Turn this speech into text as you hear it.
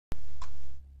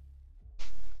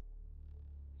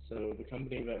So the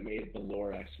company that made the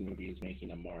Lorax movie is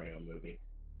making a Mario movie.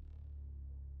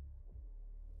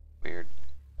 Weird.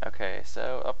 Okay,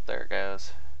 so up there it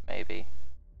goes. Maybe.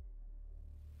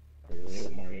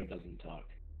 Really, Mario doesn't talk.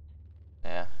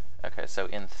 Yeah. Okay, so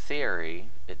in theory,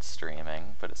 it's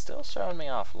streaming, but it's still showing me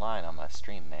offline on my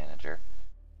stream manager.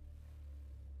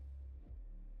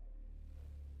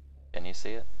 Can you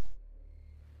see it?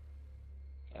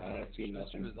 I see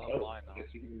nothing. It was offline now. I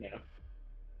see you now.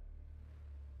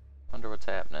 Wonder what's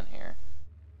happening here.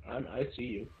 I see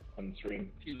you on stream.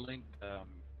 If you link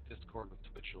Discord with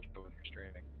Twitch, you'll show when you're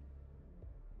streaming.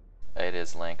 It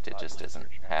is linked, it just isn't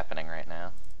happening right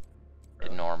now.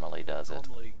 It normally does it.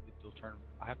 Normally, it'll turn.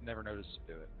 I have never noticed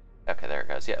to do it. Okay, there it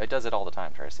goes. Yeah, it does it all the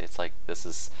time, Tracy. It's like this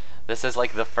is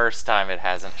like the first time it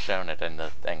hasn't shown it in the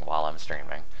thing while I'm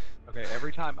streaming. Okay,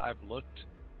 every time I've looked,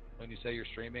 when you say you're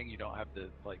streaming, you don't have the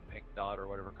like pink dot or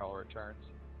whatever color it turns.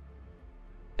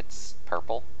 It's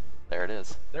purple. There it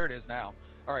is. There it is now.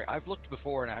 All right, I've looked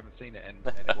before and I haven't seen it, and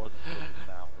it wasn't just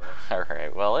now. But... All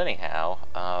right. Well, anyhow,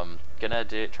 gonna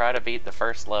try to beat the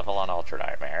first level on Ultra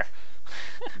Nightmare.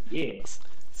 Yeah.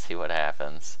 See what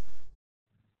happens.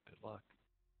 Good luck.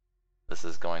 This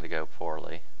is going to go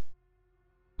poorly.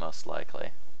 Most likely.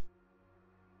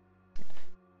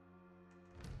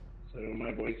 So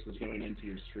my voice is going into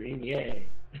your stream? Yay!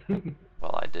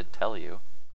 Well, I did tell you.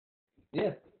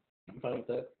 Yeah, I'm fine with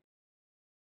that.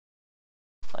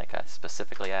 Like, I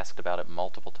specifically asked about it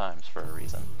multiple times for a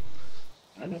reason.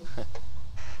 I know.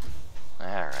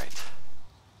 Alright.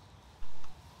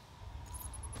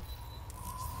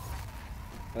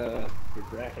 Your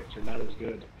graphics are not as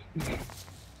good.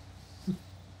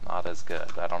 Not as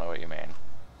good. I don't know what you mean.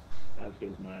 Not as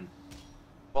good as mine.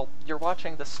 Well, you're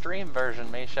watching the stream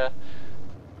version, Misha.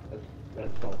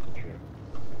 That's also true.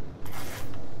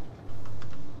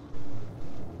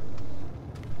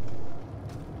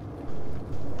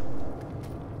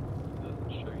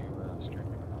 Doesn't show you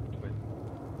streaming on Twitch.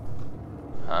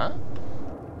 Huh?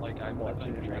 Like I'm watching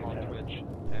watching your it channel right on now. Twitch,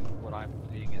 and what I'm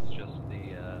seeing is just the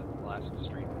last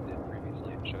stream we did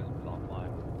previously. It shows it's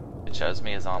offline. It shows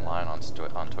me as online on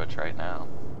Twitch right now.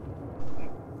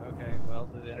 Okay, well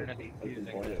the internet is using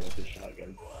It it. with the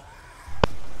shotgun.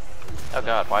 Oh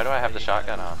god, why do I have the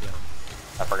shotgun on?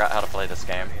 I forgot how to play this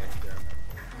game.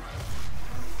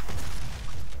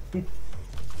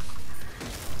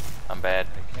 I'm bad.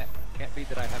 It can't be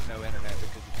that I have no internet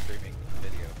because it's streaming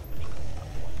video, which is not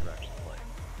the one you're actually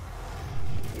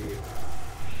playing.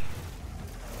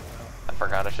 I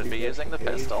forgot I should be using the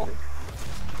pistol.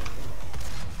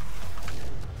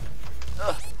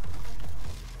 Ugh.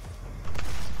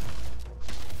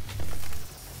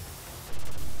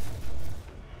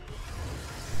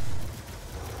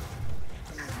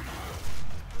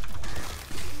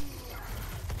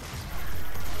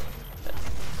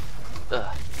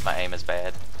 Ugh, my aim is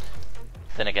bad.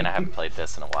 Then again, I haven't played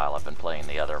this in a while. I've been playing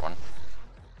the other one.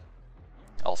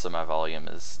 Also, my volume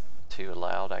is too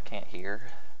loud. I can't hear.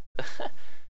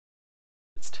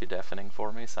 It's too deafening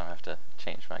for me, so I have to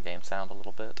change my game sound a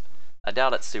little bit. I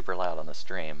doubt it's super loud on the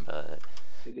stream, but...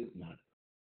 It is not.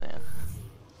 Yeah.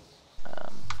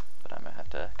 But I'm gonna have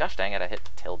to... Gosh dang it, I hit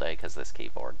tilde because this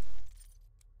keyboard.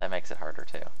 That makes it harder,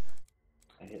 too.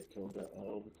 I hit tilde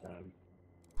all the time.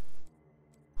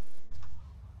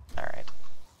 Alright.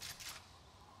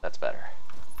 That's better.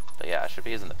 But yeah, I should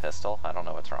be using the pistol. I don't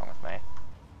know what's wrong with me.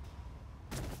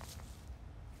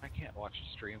 I can't watch the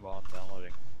stream while I'm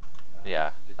downloading.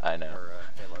 Yeah, I know. Or,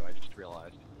 Halo, I just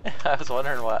realized. I was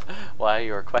wondering why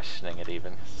you were questioning it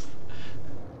even.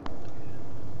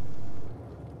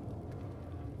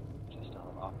 Just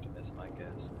out of optimism, I guess.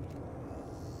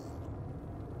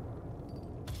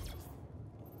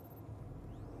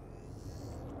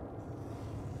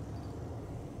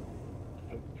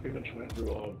 I pretty much went through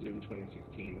all of Doom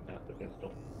 2016 without the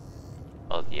pistol.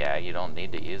 Well, yeah, you don't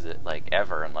need to use it, like,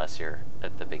 ever unless you're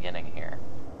at the beginning here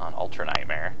on Ultra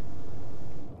Nightmare.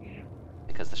 Yeah.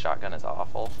 Because the shotgun is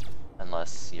awful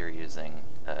unless you're using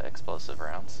explosive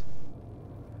rounds.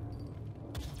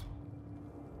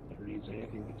 Never used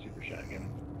anything but super shotgun.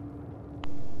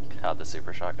 God, the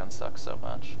super shotgun sucks so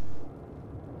much.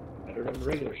 Better than the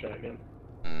regular shotgun.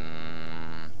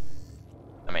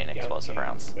 I mean, explosive Scout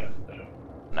rounds. cannon's the best, though.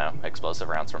 No, explosive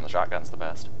rounds from the shotgun's the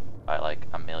best. By like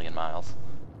a million miles.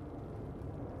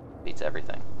 Beats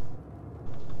everything.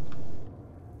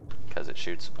 Because it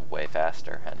shoots way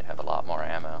faster and you have a lot more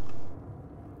ammo.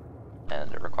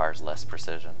 And it requires less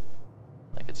precision.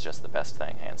 Like, it's just the best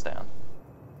thing, hands down.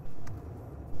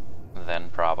 Then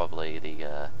probably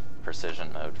the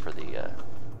precision mode for the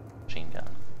machine gun.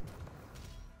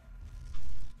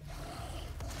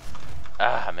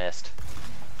 Ah, I missed.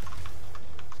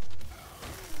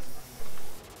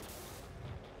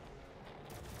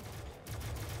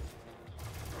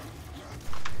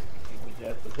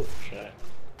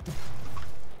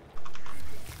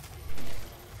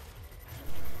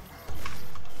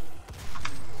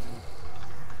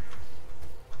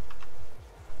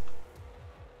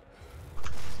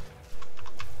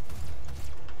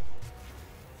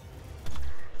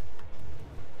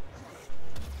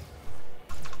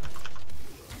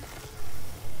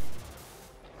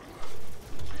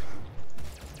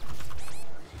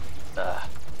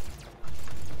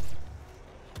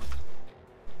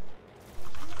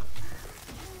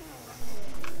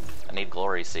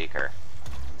 Glory Seeker,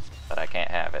 but I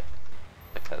can't have it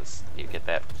because you get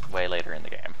that way later in the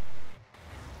game.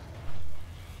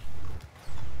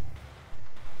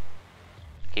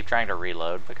 Keep trying to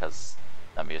reload because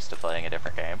I'm used to playing a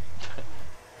different game.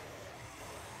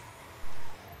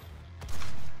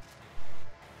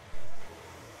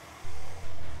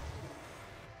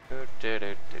 do do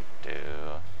do do do.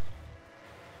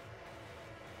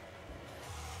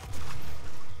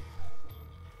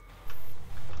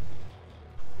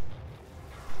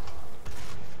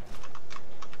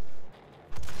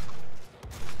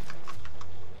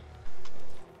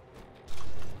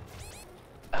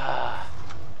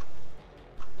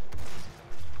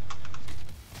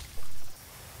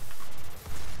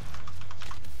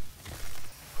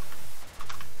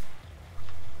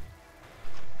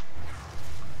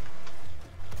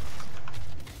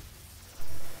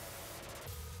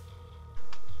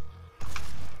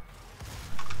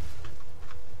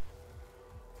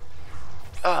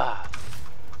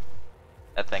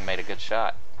 That thing made a good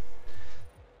shot.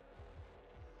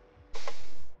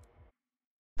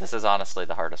 This is honestly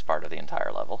the hardest part of the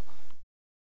entire level,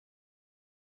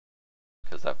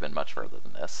 because I've been much further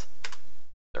than this.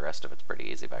 The rest of it's pretty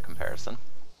easy by comparison.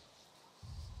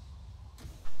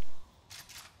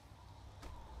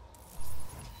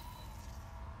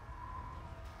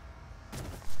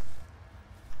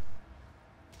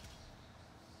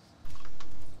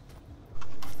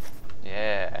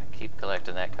 Yeah, keep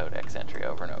collecting that codex entry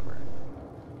over and over.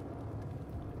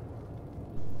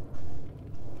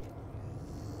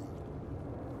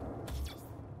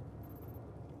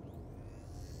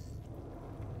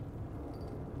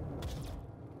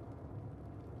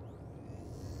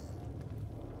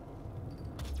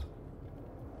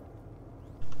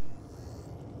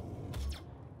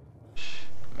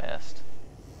 Missed.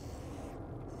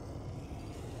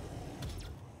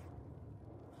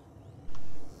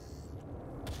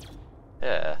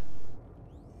 Yeah.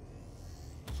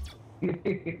 Alright,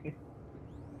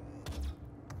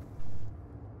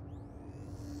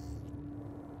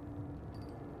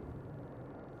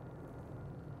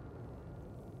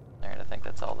 I think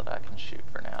that's all that I can shoot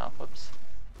for now. Whoops.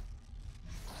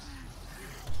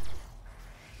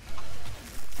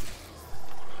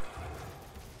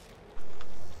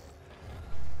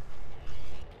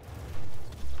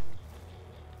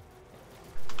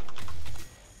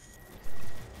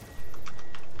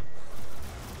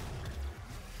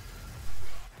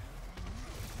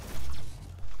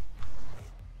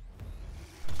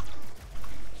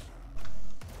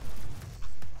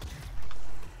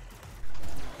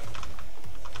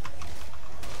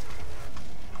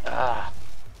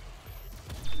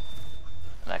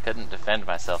 And I couldn't defend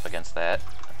myself against that.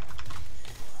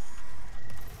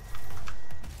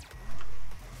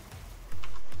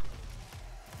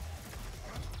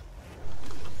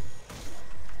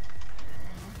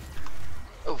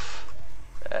 Oof.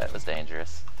 That was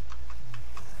dangerous.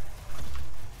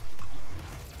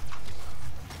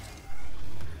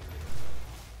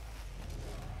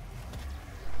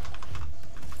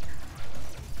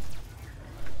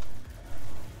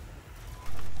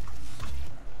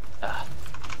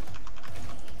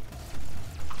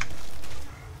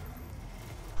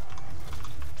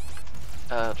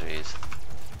 Oh, jeez.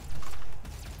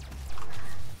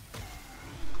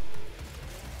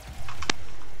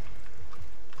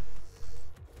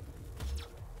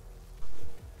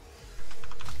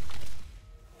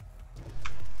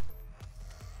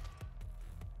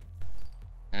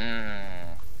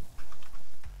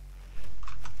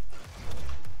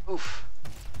 Oof.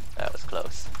 That was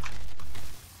close.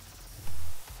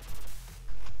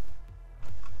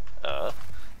 There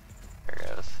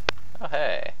goes. Oh,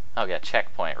 hey. Oh, yeah,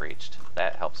 checkpoint reached.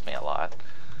 That helps me a lot.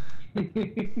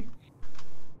 Okay,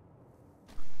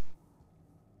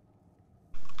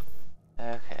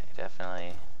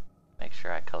 definitely make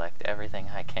sure I collect everything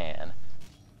I can.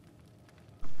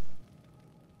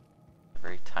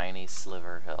 Every tiny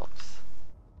sliver helps.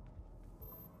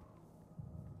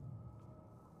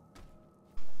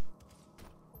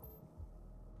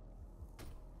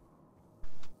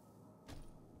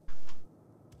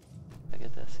 Did I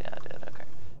get this? Yeah, I did. Okay.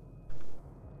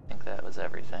 I think that was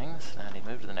everything, so now I need to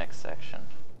move to the next section.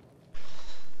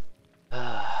 Wait,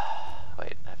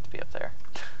 I have to be up there.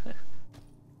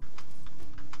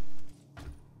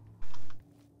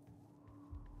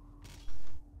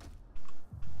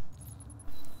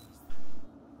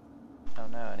 Oh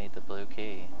no, I need the blue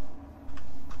key.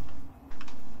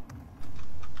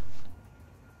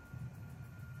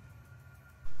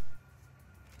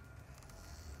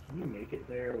 Can you make it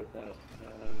there without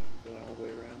going all the way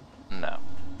around? No.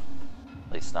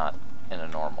 At least not in a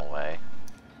normal way.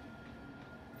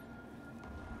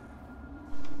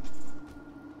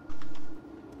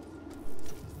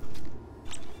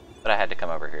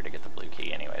 here to get the blue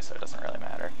key anyway, so it doesn't really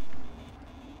matter.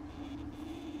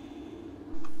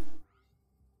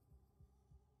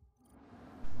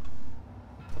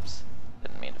 Oops,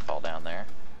 didn't mean to fall down there.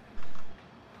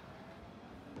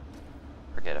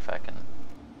 Forget if I can...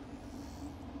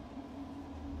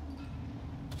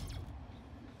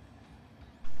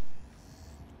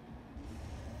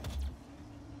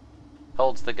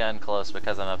 Holds the gun close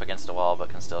because I'm up against a wall, but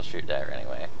can still shoot dagger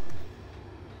anyway.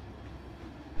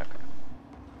 Okay.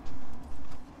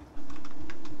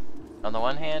 On the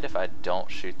one hand, if I don't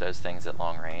shoot those things at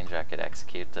long range, I could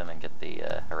execute them and get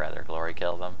the, or rather glory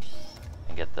kill them,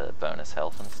 and get the bonus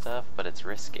health and stuff, but it's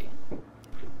risky.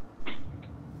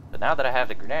 But now that I have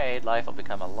the grenade, life will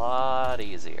become a lot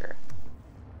easier.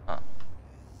 Huh.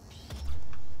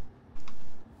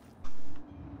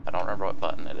 I don't remember what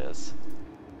button it is.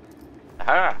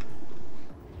 Aha!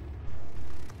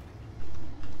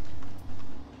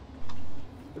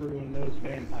 Everyone knows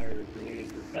vampire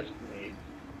grenades are best grenades.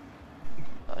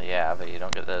 Well, yeah, but you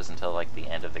don't get those until like the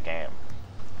end of the game.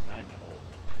 I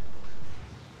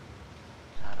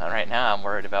know. Right now, I'm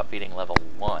worried about beating level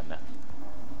 1.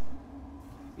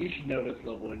 You should know this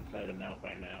level inside and out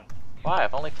by now. Why?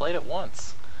 I've only played it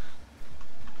once.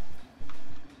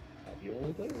 Have you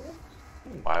only played it once?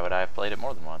 Why would I have played it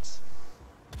more than once?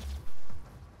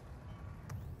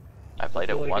 I played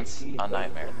it once on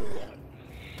Nightmare.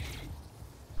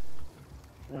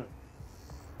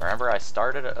 Remember, I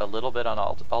started a little bit on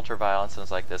Ultraviolence and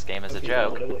was like, this game is a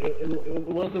joke. Well, it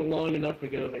wasn't long enough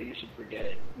ago that you should forget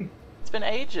it. It's been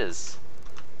ages.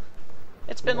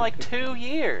 It's been like 2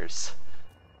 years.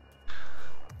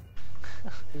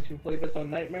 Since you played this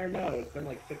on Nightmare? No, it's been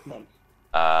like 6 months.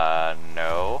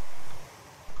 No.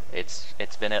 It's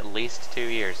been at least 2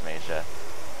 years, Misha.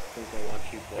 Since I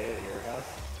watched you play it at your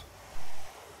house?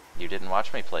 You didn't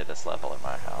watch me play this level at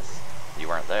my house. You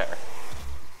weren't there.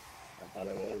 I thought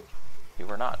it was. You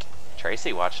were not.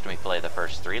 Tracy watched me play the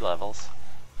first 3 levels.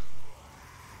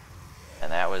 And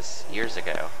that was years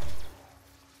ago.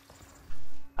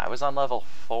 I was on level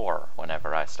 4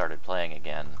 whenever I started playing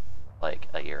again, like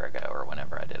a year ago or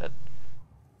whenever I did it.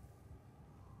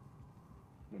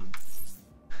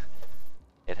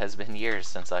 It has been years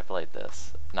since I played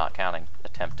this, not counting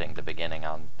attempting the beginning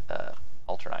on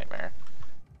Ultra Nightmare.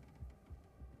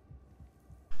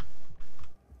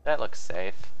 That looks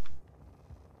safe.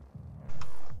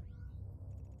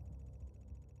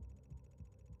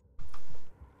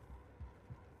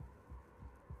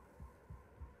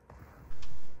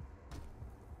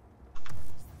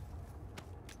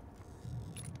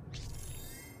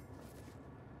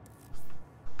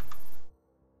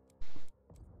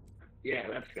 Yeah,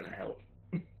 that's gonna help.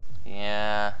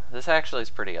 Yeah, this actually is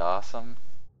pretty awesome.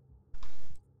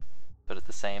 But at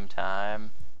the same time,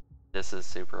 this is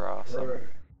super awesome.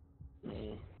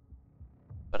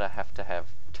 But I have to have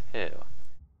 2.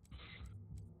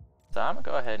 So I'm gonna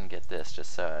go ahead and get this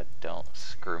just so I don't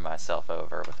screw myself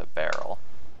over with a barrel.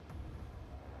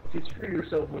 If you screw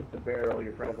yourself with the barrel,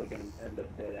 you're probably gonna end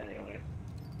up dead anyway.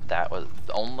 That was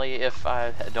only if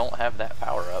I don't have that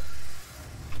power up.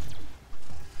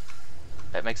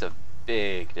 That makes a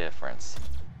big difference.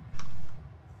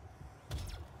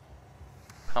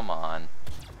 Come on.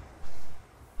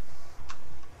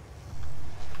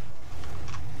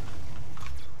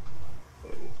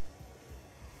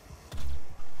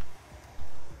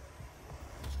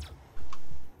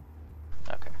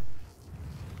 Okay.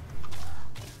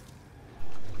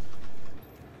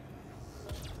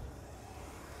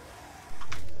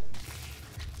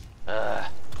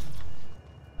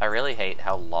 I really hate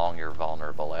how long you're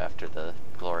vulnerable after the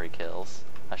glory kills.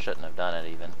 I shouldn't have done it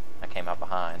even. I came out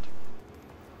behind.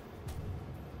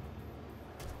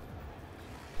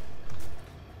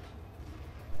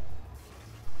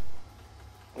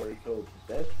 Glory killed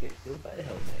possessed, get killed by a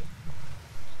helmet.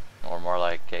 Or more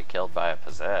like get killed by a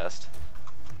possessed.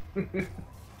 Yeah,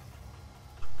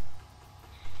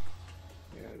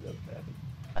 that's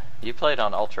bad. You played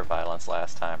on Ultraviolence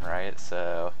last time, right?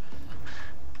 So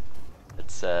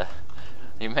it's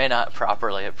you may not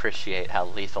properly appreciate how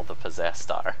lethal the possessed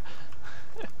are.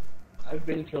 I've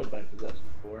been killed by possessed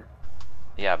before.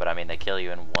 Yeah, but I mean they kill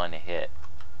you in 1 hit.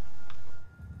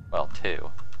 Well, 2.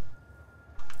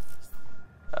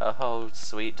 Oh,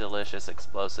 sweet, delicious,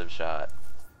 explosive shot.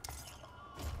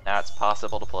 Now it's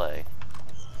possible to play.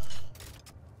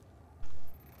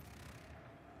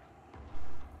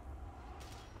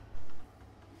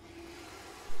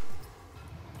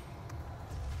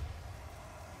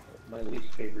 My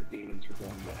least favorite demons are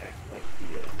going to act like the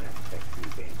Mass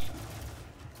Effect 2 Banshee.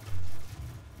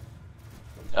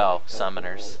 Oh,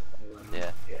 summoners.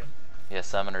 Yeah. Yeah,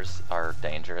 summoners are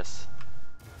dangerous.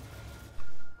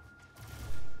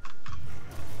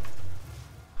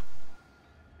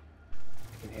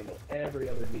 every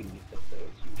other beam you hit those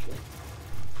usually.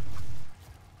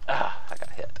 Ah, I got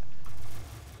hit.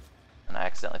 And I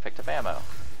accidentally picked up ammo.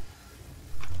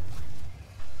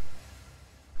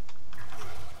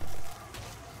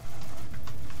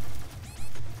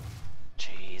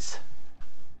 Jeez.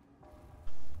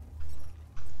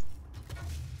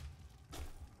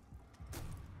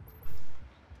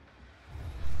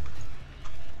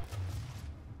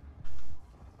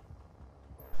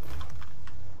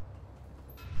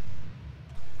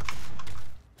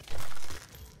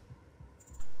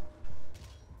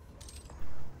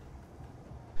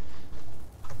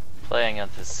 Playing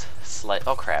at this slight.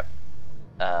 Oh crap.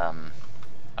 I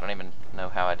don't even know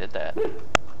how I did that.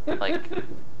 Like,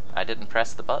 I didn't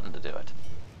press the button to do it.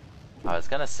 I was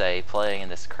gonna say playing in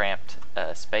this cramped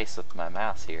space with my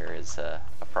mouse here is a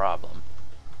problem.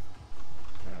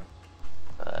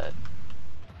 But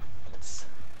it's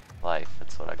life.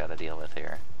 It's what I gotta deal with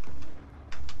here.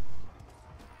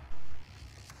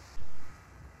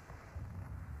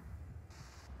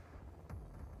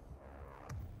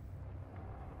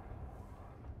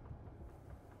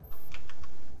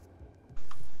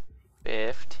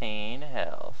 $15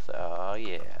 health. Oh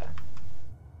yeah.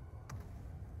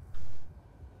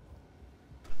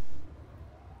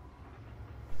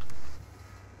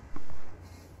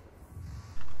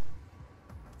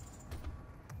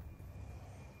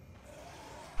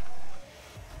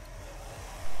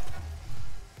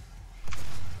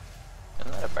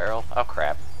 Isn't that a barrel? Oh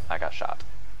crap. I got shot.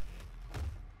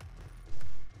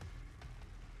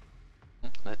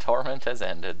 The torment has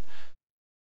ended.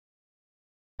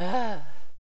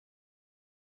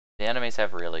 The enemies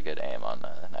have really good aim on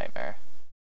the Nightmare.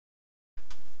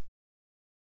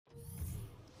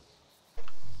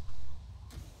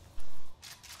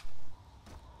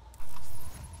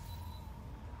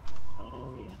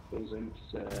 Oh yeah, those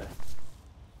imps are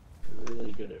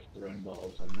really good at throwing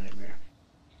balls on Nightmare.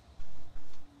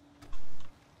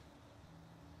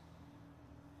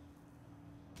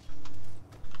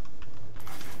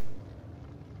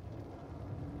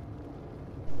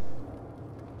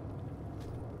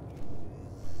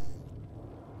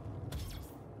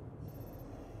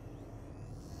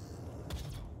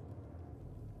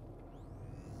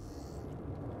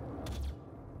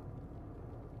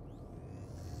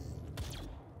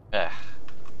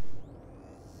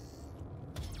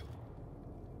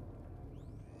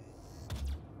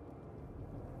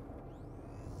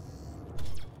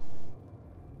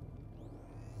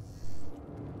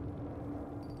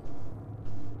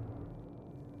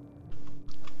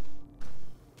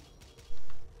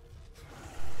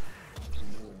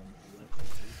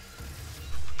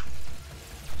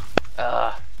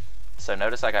 Ugh. So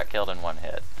notice I got killed in one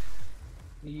hit.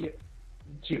 Yeah,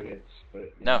 2 hits, but yeah.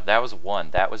 No, that was one.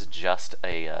 That was just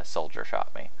a soldier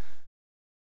shot me.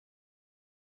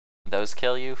 Those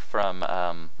kill you from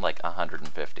like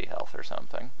 150 health or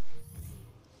something.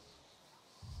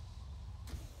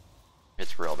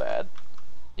 It's real bad.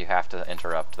 You have to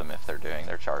interrupt them if they're doing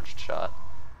their charged shot,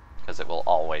 because it will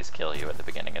always kill you at the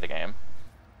beginning of the game.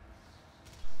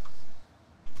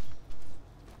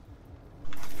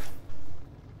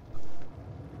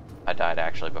 I died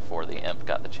actually before the imp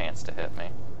got the chance to hit me.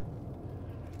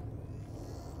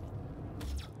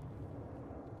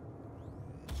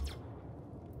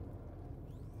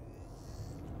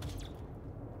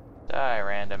 Die,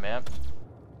 random imp.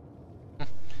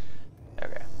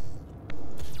 Okay.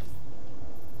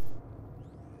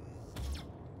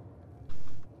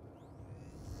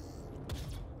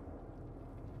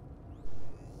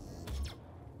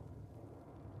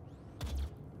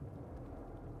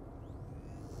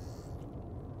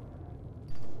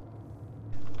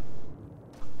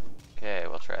 Okay,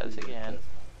 we'll try this again.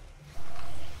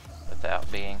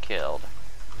 Without being killed.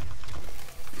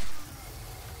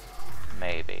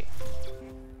 Maybe.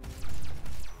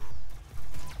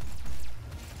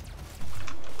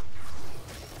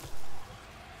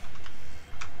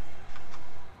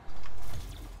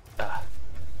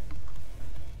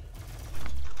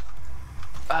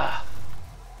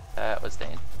 That was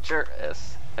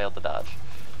dangerous. Failed to dodge.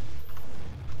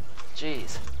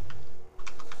 Jeez.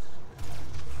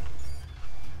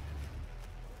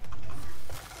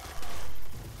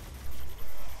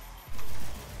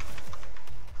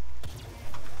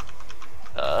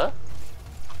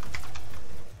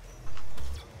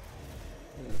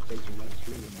 Things are not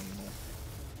streaming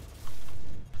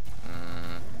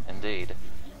anymore. Indeed.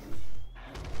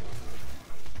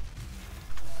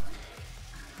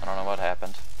 I don't know what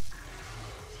happened.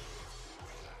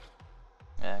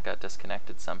 Yeah, it got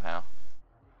disconnected somehow.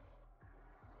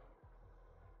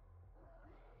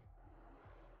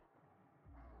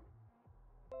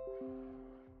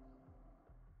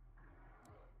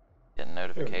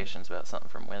 notifications about something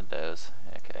from Windows.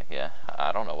 Okay, yeah,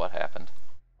 I don't know what happened.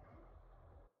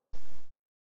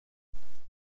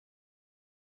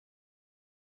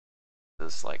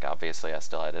 This, like, obviously I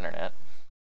still had internet.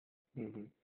 Mm-hmm.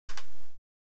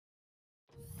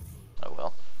 Oh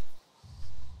well.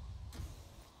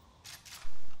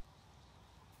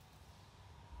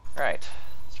 Alright,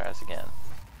 let's try this again.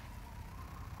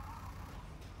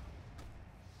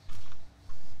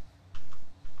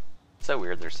 So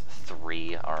weird there's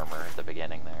 3 armor at the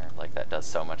beginning there. Like, that does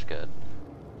so much good.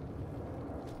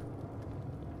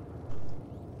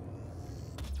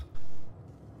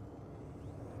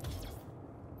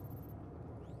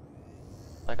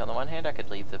 Like, on the one hand I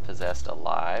could leave the possessed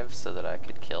alive so that I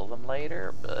could kill them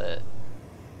later, but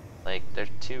like, they're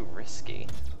too risky.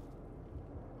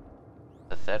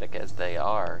 Pathetic as they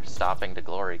are, stopping to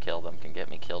glory kill them can get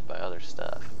me killed by other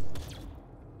stuff.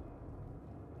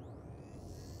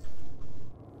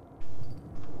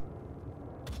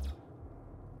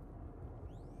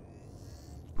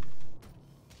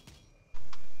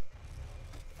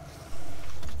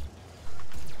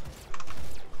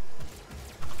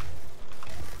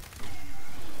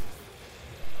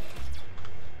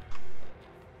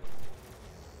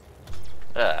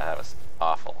 That was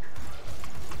awful.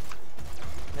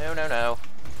 No, no, no.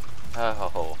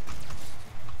 Oh.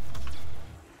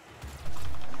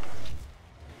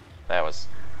 That was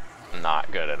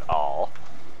not good at all.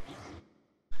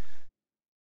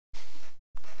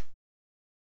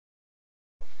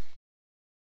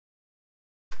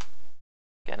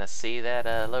 Gonna see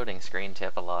that loading screen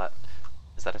tip a lot.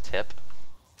 Is that a tip?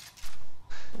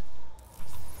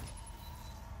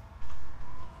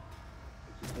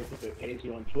 If it pays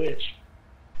you on Twitch.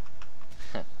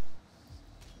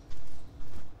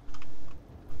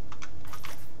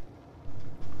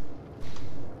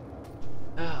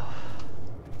 Oh.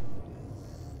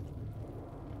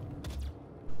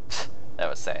 That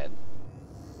was sad.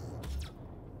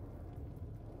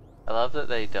 I love that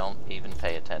they don't even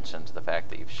pay attention to the fact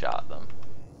that you've shot them.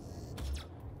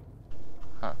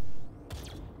 Huh.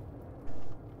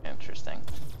 Interesting.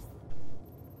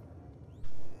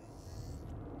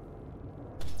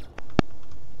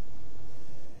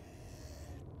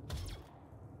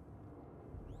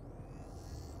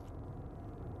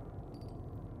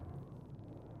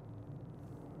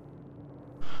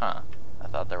 Huh. I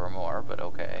thought there were more, but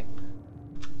okay.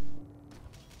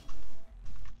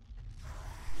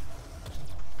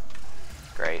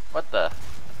 Great. What the?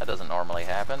 That doesn't normally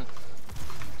happen.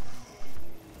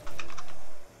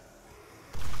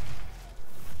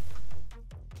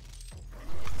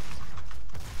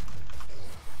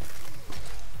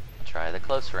 Try the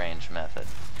close range method.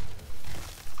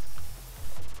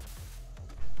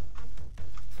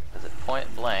 Because at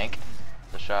point blank,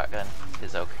 the shotgun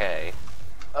is okay.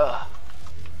 Ugh.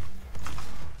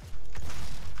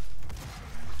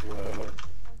 Whoa.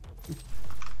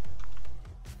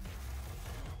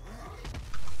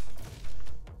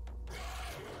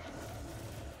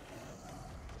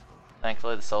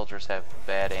 Thankfully, the soldiers have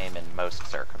bad aim in most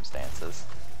circumstances.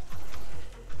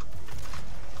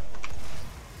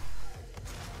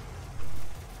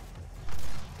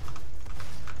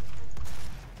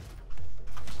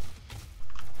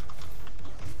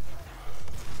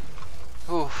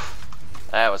 Oof,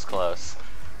 that was close.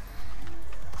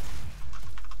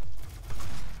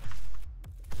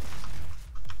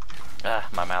 Ah,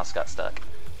 my mouse got stuck.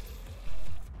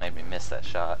 Made me miss that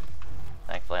shot.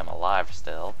 Thankfully, I'm alive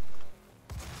still.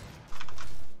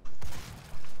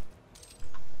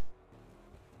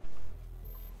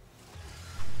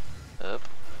 Oop.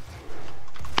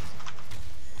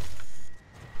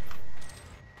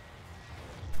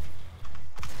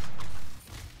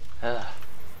 Ugh.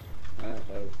 That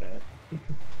was bad.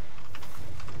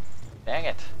 Dang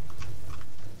it.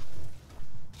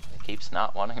 It keeps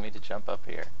not wanting me to jump up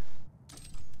here.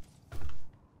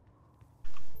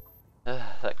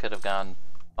 That could have gone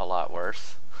a lot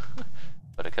worse.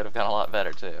 But it could have gone a lot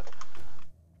better too.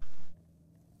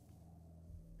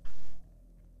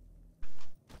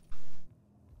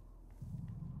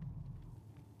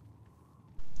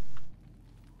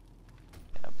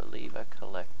 I believe I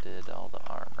collected all the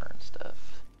armor and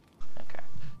stuff. Okay.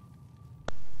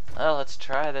 Well, let's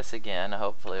try this again,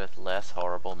 hopefully with less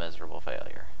horrible, miserable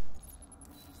failure.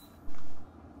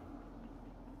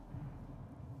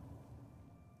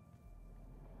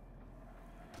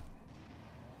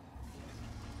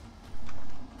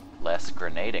 Less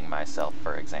grenading myself,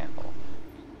 for example.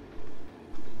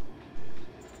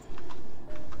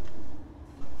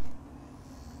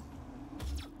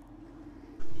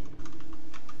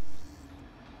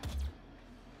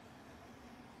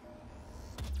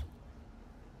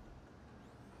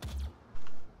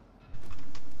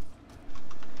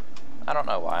 I don't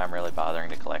know why I'm really bothering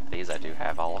to collect these. I do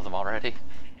have all of them already.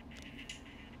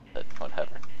 But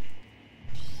whatever.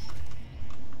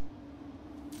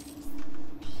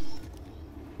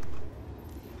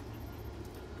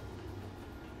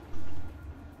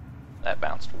 That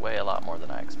bounced way a lot more than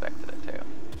I expected it to.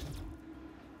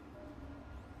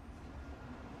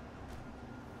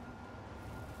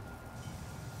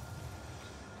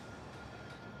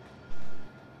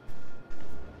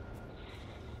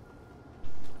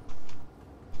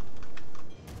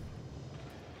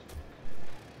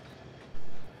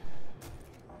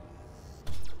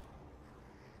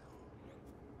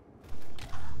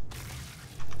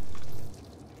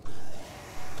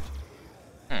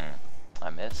 I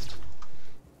missed.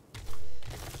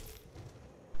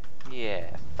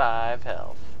 Yeah, 5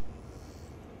 health.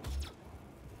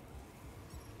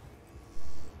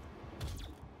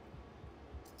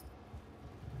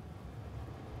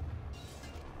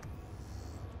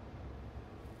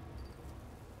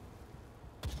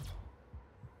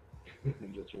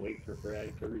 And just wait for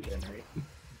Brad to regenerate.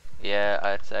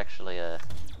 Yeah, it's actually a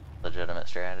legitimate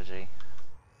strategy.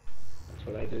 That's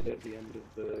what I did at the end of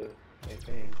the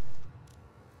campaign.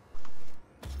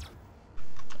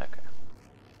 Okay.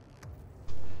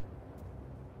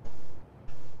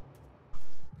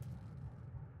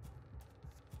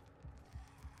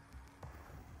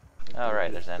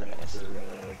 Alright, there's enemies.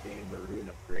 Game rune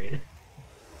upgrade.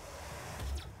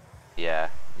 Yeah,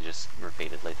 you just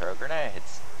repeatedly throw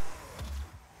grenades.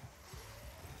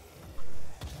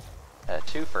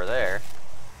 2 for there.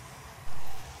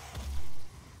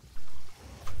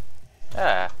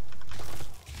 Ah.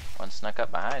 One snuck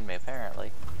up behind me,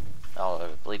 apparently. Oh, a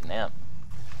bleeding imp.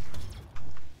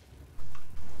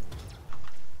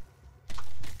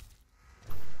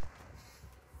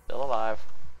 Still alive.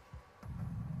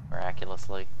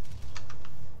 Miraculously.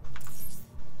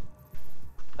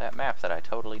 That map that I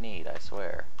totally need, I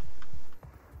swear.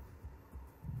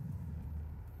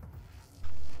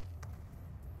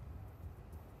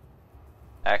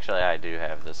 Actually, I do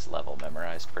have this level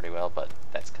memorized pretty well, but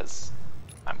that's because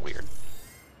I'm weird.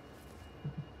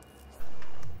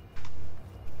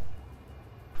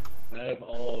 I have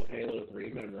all of Halo 3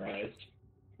 memorized.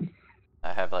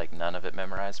 I have like none of it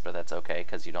memorized, but that's okay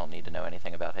because you don't need to know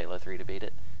anything about Halo 3 to beat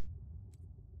it.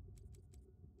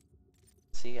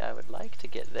 See, I would like to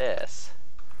get this.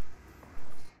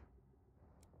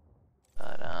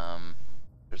 But,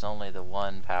 there's only the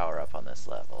one power-up on this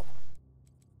level.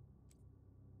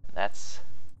 And that's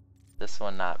this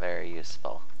one not very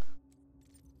useful.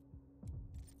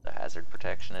 The hazard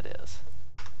protection it is.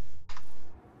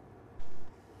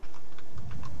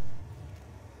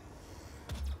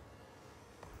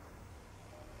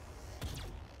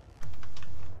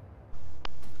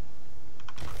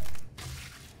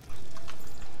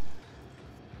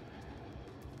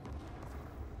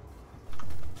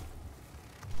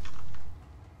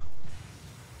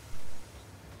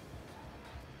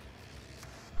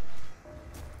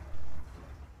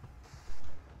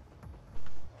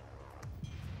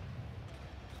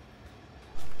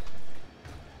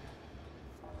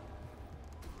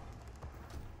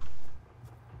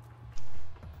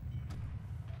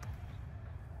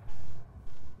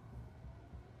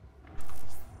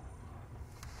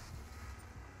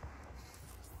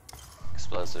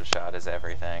 Explosive shot is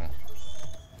everything.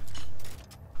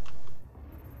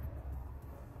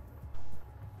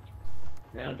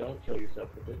 Now don't kill yourself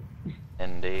with it.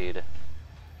 Indeed.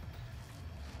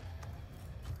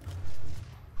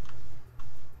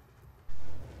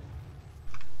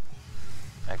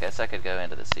 I guess I could go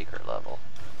into the secret level.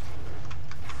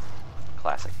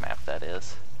 Classic map, that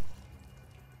is.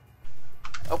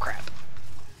 Oh crap!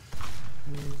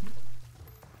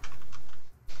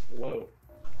 Whoa.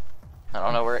 I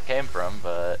don't know where it came from,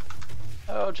 but...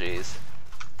 oh geez.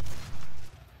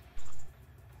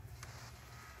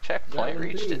 Checkpoint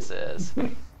reached, it says.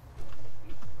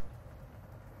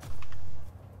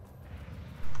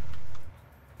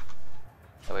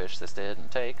 I wish this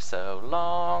didn't take so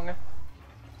long.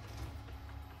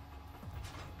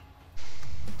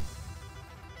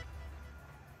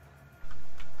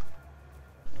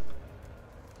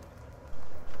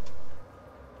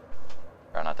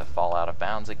 Try not to fall out of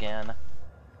bounds again,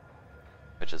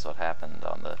 which is what happened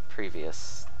on the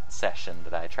previous session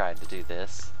that I tried to do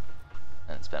this.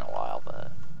 And it's been a while,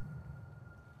 but...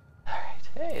 alright,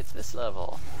 hey, it's this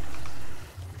level.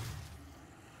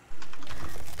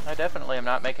 I definitely am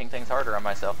not making things harder on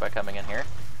myself by coming in here.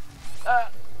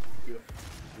 You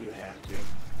have to,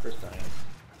 for science.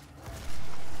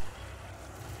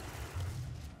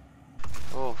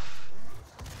 Oof.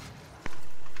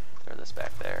 Throw this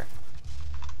back there.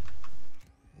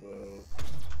 Whoa.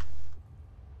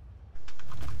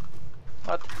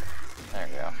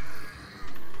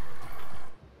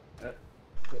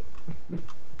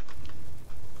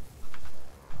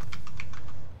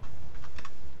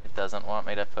 doesn't want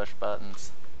me to push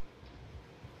buttons.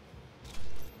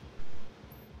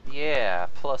 Yeah,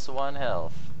 +1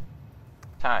 health.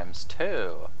 Times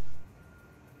 2.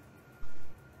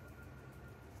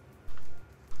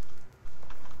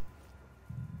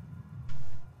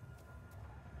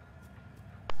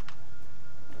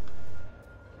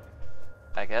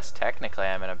 I guess technically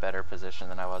I'm in a better position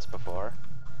than I was before,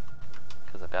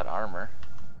 because I've got armor.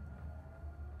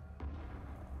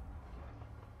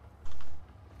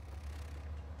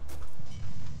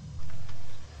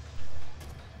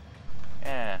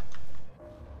 Yeah.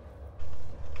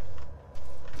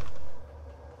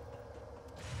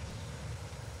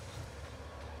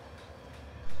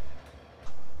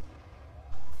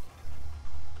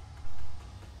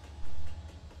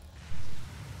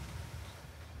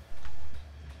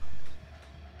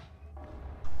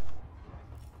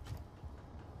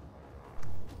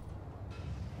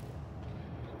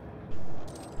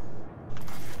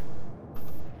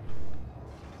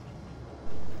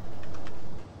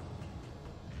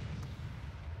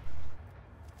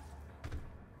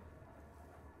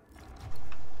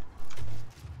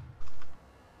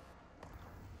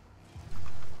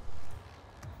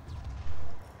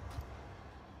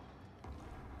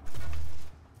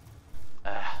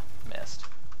 Missed.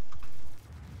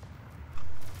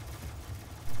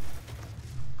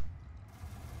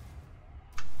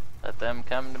 Let them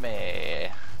come to me.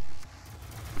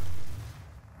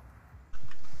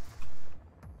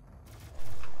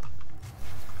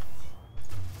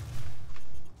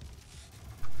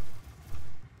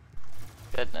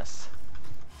 Goodness.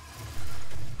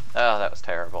 Oh, that was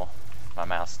terrible. My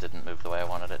mouse didn't move the way I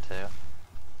wanted it to.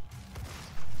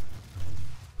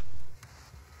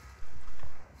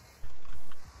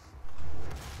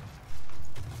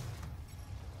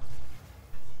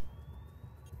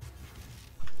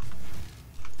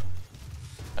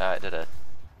 It did a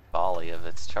volley of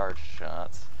its charge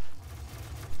shots.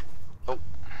 Oh.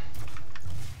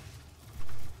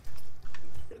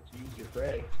 Just use your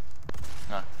frag.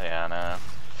 Oh, yeah, I know.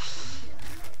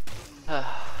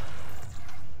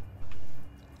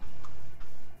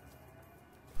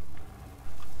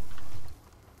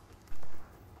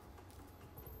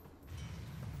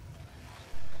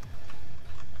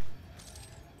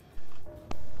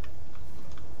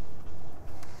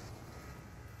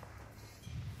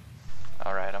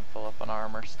 Alright, I'm full up on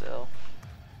armor still.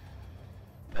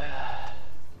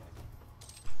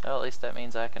 Well, at least that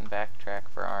means I can backtrack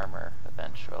for armor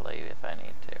eventually if I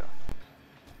need to.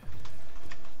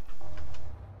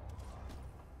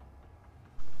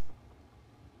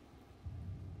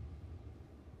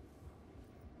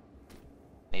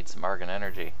 Need some Argon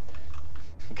energy.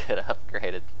 Get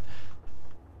upgraded.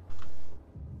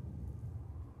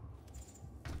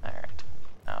 Alright.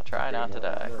 I'll try not to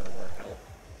die.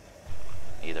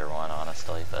 Either one,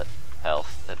 honestly, but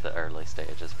health at the early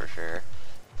stages for sure.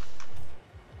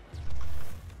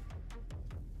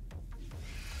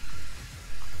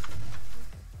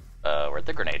 Where'd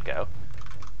the grenade go?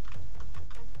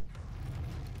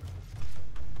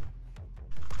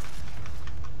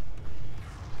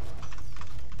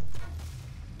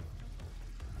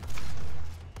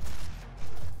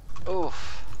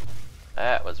 Oof.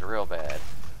 That was real bad.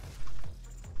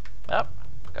 Oh,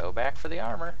 go back for the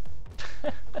armor.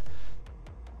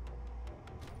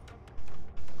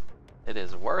 It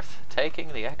is worth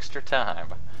taking the extra time.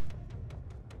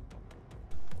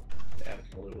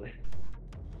 Absolutely.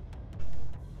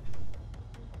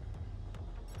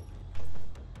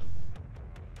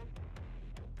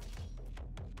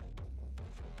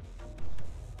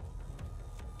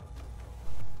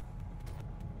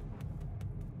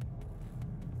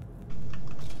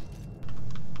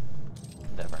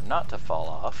 Endeavor not to fall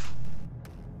off.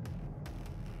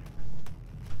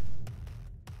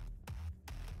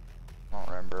 I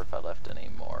don't remember if I left any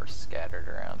more scattered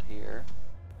around here.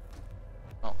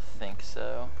 I don't think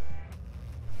so.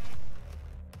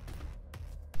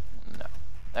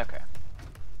 No. Okay.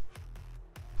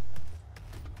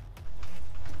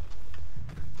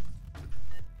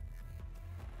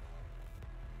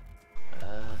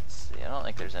 Let's see. I don't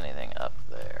think there's anything up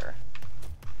there.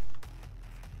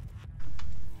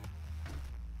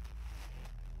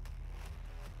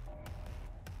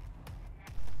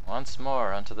 Once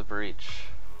more onto the breach.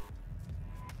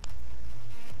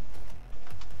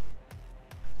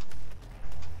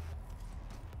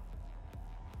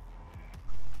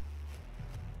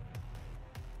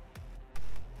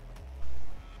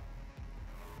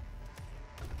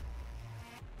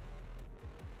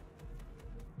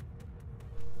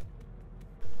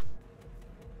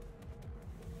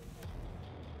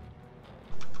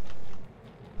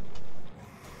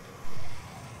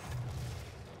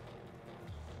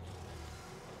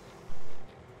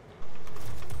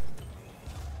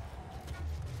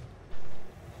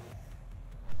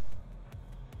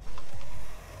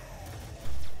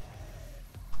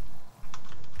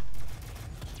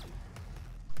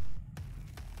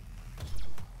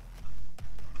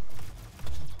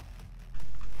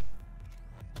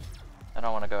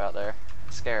 go out there.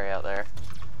 It's scary out there.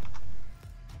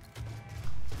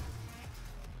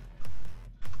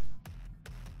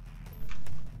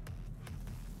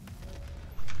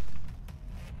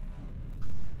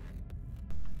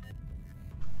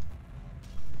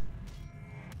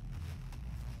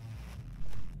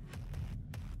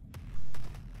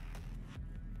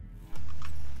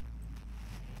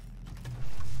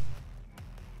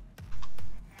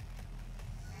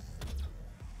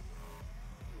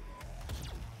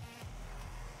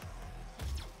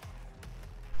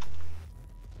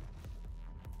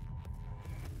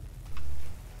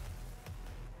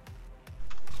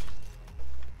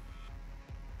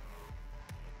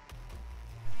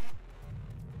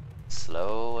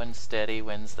 Slow and steady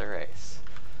wins the race.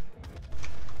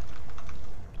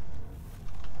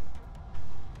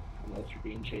 Unless you're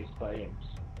being chased by imps.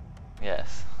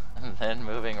 Yes, and then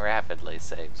moving rapidly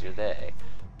saves your day.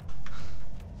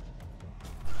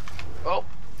 Oh,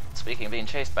 speaking of being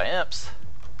chased by imps.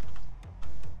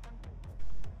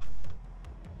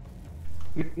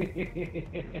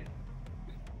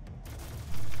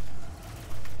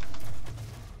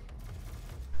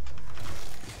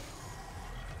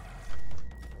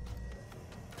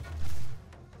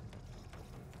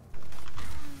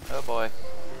 Oh boy.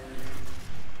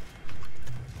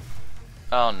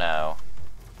 Oh no.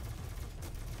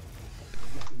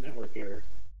 Network error.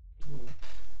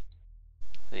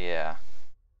 Yeah.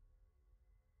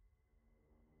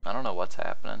 I don't know what's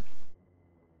happening.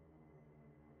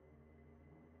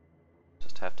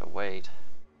 Just have to wait.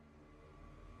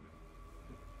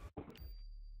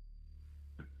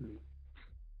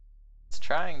 It's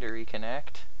trying to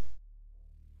reconnect.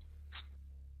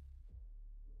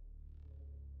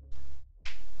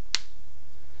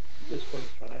 Discord's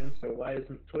fine, so why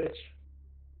isn't Twitch?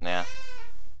 Yeah.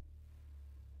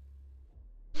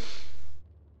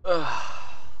 Ugh.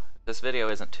 If this video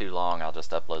isn't too long, I'll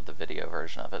just upload the video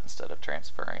version of it instead of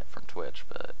transferring it from Twitch,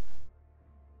 but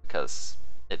because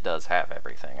it does have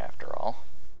everything after all.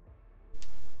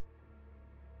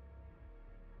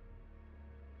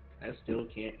 I still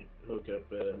can't hook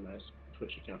up my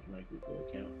Twitch account to my Google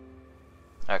account.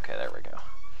 Okay, there we go.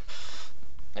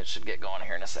 It should get going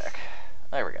here in a sec.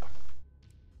 There we go.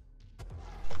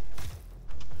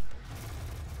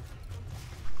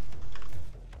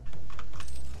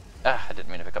 Ah, I didn't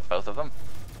mean to pick up both of them.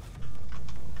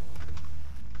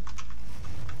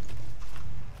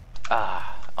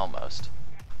 Ah, almost.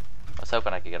 I was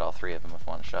hoping I could get all three of them with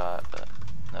one shot, but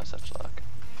no such luck.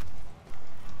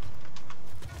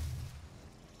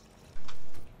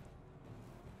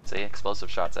 See,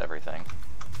 explosive shots everything.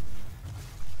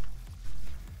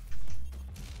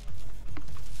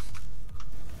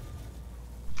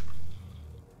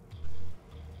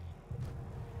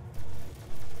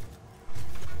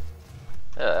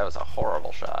 Yeah, that was a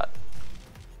horrible shot.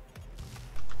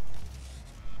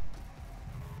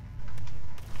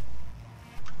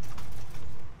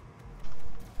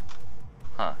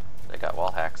 Huh, they got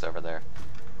wall hacks over there.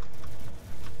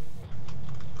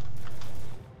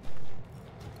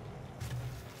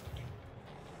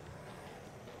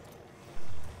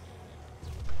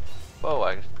 Whoa,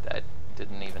 I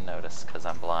didn't even notice because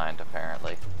I'm blind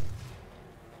apparently.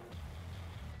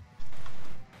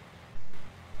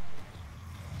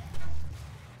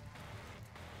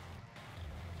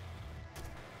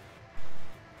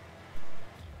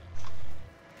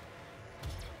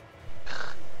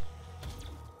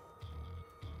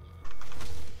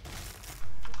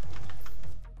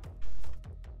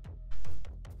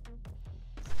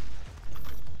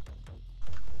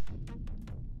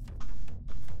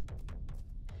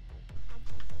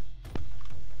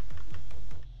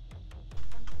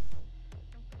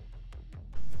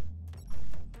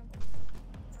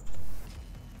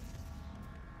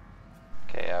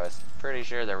 Okay, I was pretty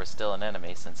sure there was still an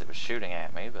enemy since it was shooting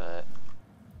at me, but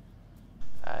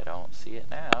I don't see it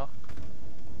now.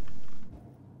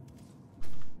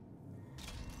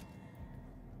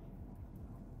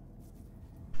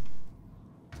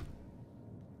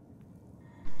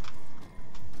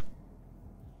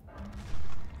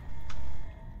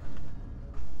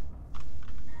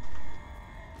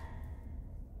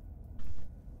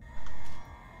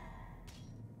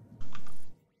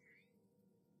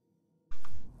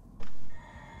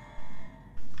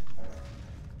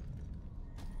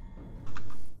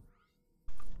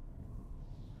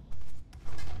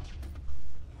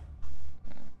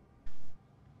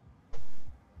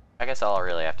 I guess all I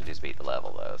really have to do is beat the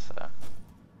level though, so.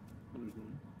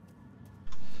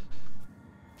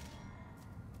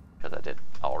 Because I did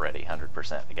already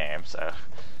 100% the game, so.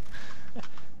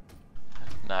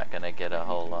 not gonna get a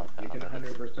whole lot You out can of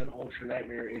it. 100% Ultra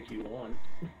Nightmare if you want.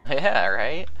 Yeah,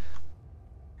 right?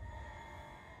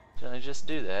 Should I just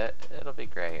do that? It'll be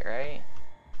great, right?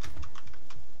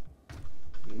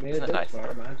 You made Isn't it it this nice?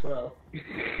 far, might as well.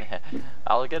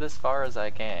 I'll get as far as I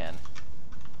can.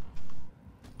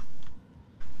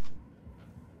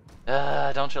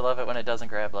 Don't you love it when it doesn't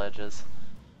grab ledges?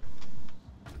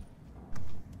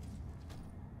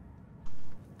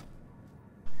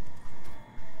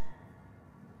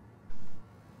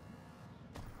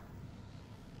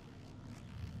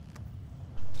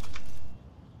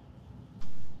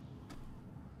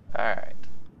 Alright.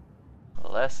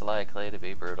 Less likely to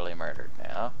be brutally murdered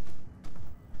now.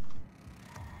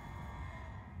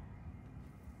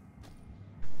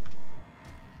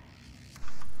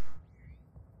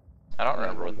 I don't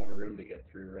remember one what... more room to get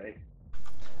through, right?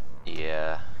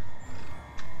 Yeah.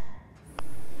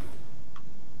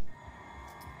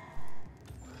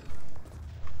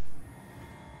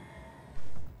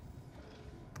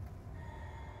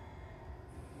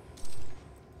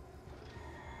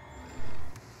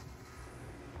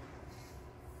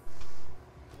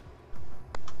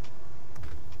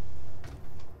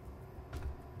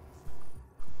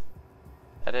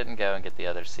 I didn't go and get the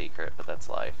other secret, but that's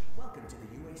life. Welcome to the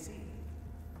UAC.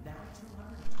 Now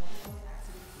 221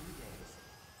 accident-free days.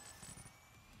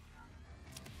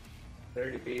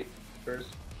 30 feet. First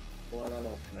one on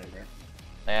Ultra Nightmare.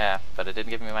 Yeah, but it didn't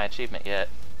give me my achievement yet.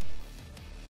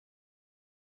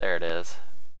 There it is.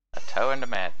 A toe into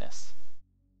madness.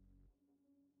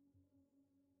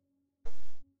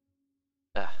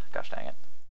 Ugh, gosh dang it.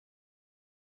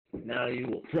 Now you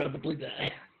will probably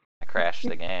die. I crashed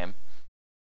the game.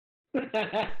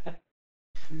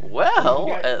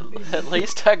 Well, at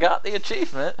least I got the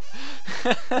achievement.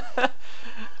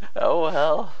 Oh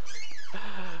well.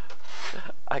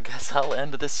 I guess I'll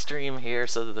end this stream here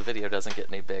so that the video doesn't get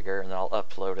any bigger, and I'll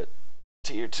upload it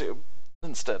to YouTube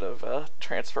instead of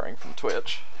transferring from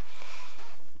Twitch.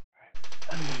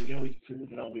 I'm gonna go eat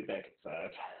food and I'll be back at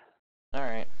 5.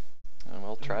 Alright. And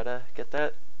we'll try to get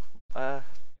that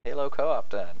Halo co-op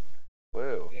done.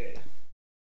 Woo. Yeah.